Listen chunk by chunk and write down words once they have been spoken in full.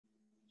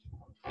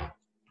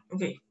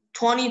Okay,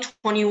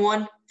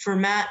 2021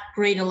 Fermat,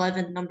 grade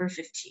 11, number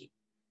 15.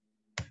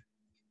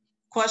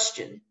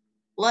 Question.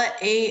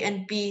 Let a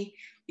and b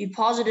be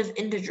positive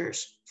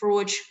integers for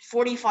which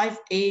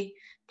 45a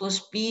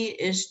plus b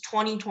is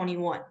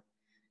 2021.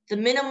 The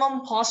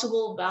minimum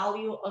possible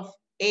value of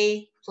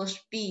a plus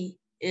b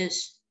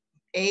is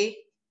a,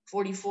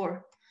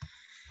 44,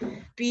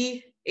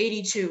 b,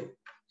 82,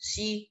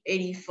 c,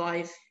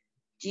 85,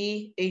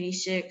 d,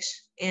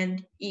 86,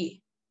 and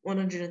e,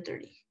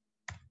 130.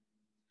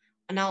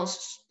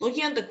 Analysis.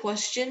 Looking at the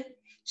question,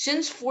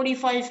 since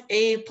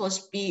 45a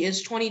plus b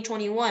is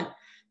 2021,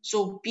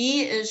 so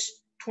b is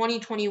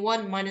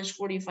 2021 minus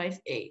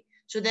 45a.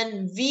 So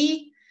then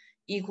v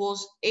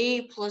equals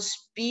a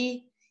plus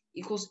b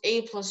equals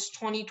a plus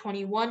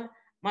 2021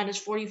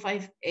 minus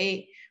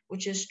 45a,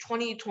 which is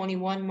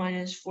 2021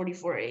 minus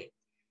 44a.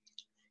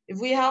 If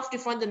we have to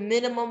find the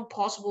minimum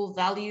possible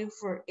value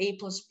for a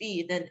plus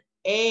b, then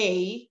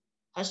a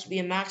has to be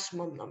a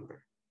maximum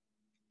number,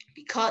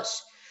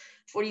 because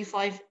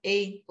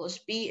 45a plus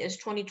b is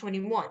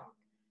 2021.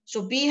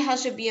 So b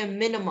has to be a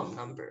minimum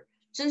number.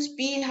 Since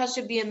b has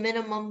to be a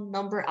minimum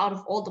number out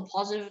of all the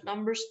positive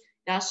numbers,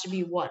 it has to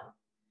be 1.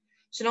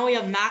 So now we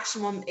have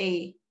maximum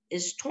a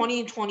is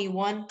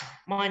 2021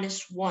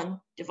 minus 1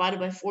 divided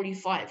by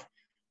 45,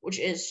 which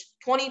is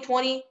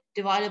 2020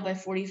 divided by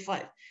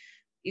 45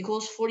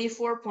 equals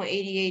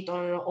 44.88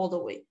 all the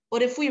way.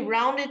 But if we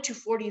round it to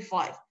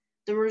 45,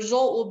 the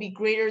result will be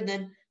greater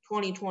than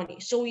 2020.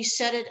 So we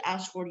set it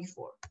as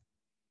 44.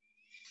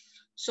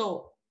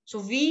 So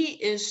v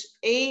is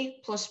a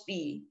plus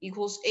b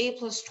equals a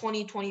plus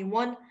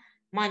 2021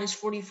 minus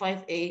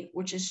 45a,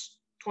 which is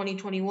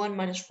 2021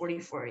 minus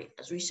 44a,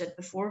 as we said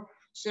before.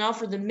 So now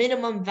for the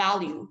minimum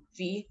value,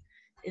 v,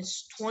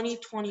 it's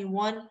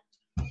 2021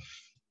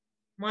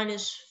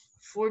 minus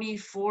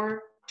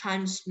 44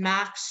 times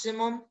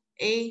maximum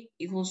a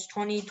equals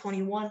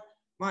 2021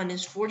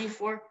 minus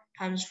 44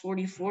 times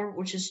 44,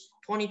 which is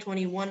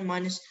 2021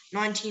 minus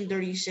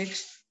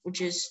 1936,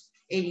 which is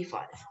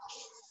 85.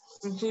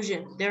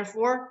 Conclusion.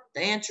 Therefore,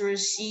 the answer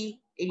is C,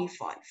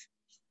 85.